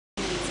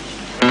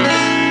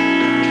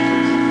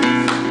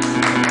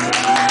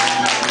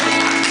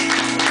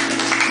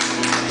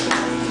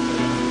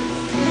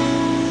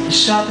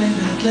Shopping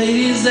at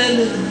ladies that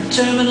live in the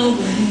terminal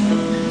wing,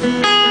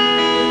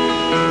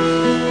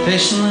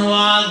 patiently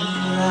whiling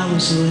their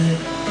hours away,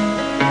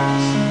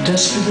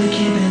 desperately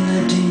keeping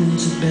their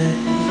demons at bay,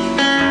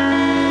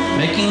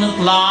 making up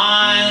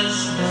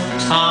lies about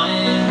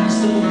times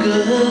that were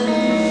good,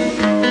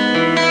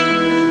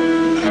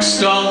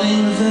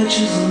 extolling the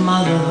virtues of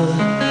motherhood,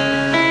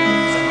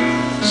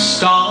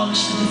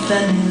 staunch to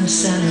defending their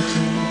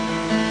sanity,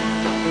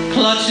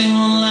 clutching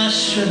one last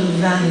shred of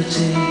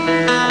vanity,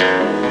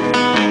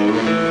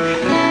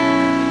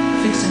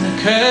 fixing a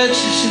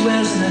kerchief she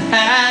wears in her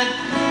hat,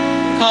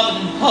 covered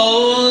in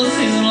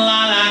posies and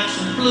lilacs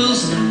and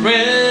blues and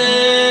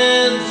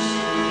reds.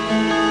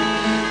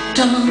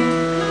 Don't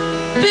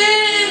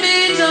pity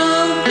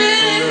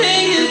me,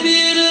 you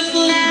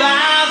beautiful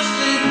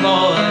bastard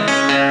boy.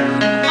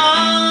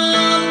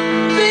 Oh,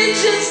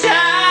 bitches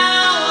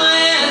down,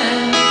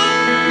 yeah.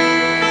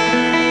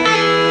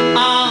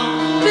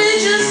 Oh,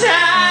 bitches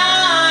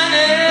down,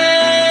 yeah.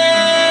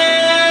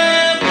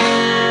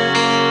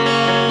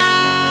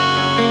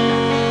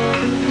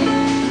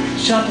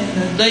 Shopping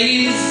at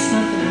ladies is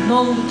nothing to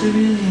know what they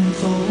really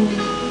unfold.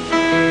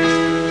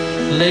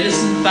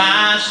 Latest in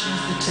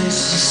fashions, the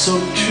taste is so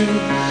true.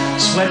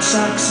 Sweat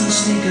socks and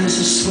sneakers,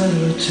 a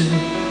sweater or two,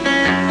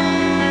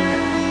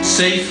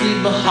 safely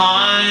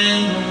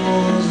behind the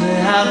walls they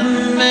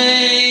haven't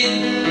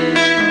made,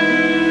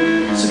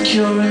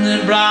 secure in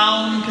their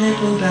brown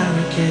paper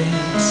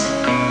barricades.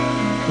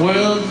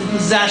 Worldly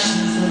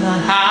possessions they'll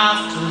not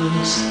have to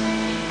lose,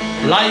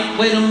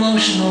 lightweight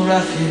emotional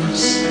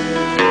refuse.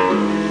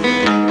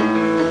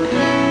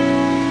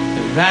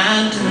 They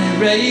rant and they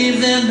rave,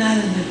 they're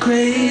mad and they're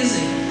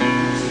crazy,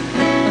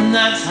 and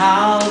that's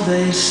how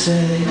they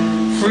stay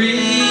free.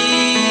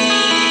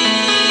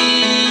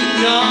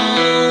 Don't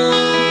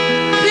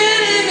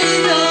pity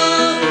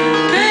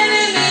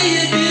me,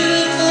 you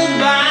beautiful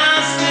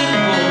bastard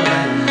boy.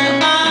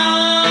 Oh,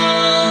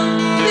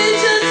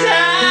 bitches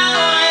how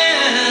I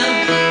am.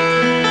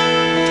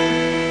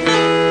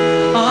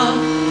 Oh,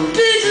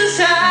 bitches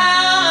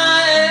how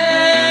I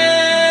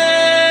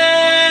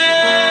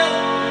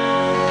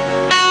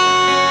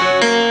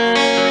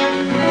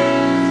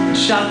am.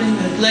 Shopping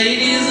at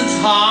ladies, it's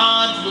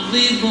hard to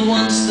believe, but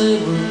once they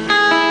were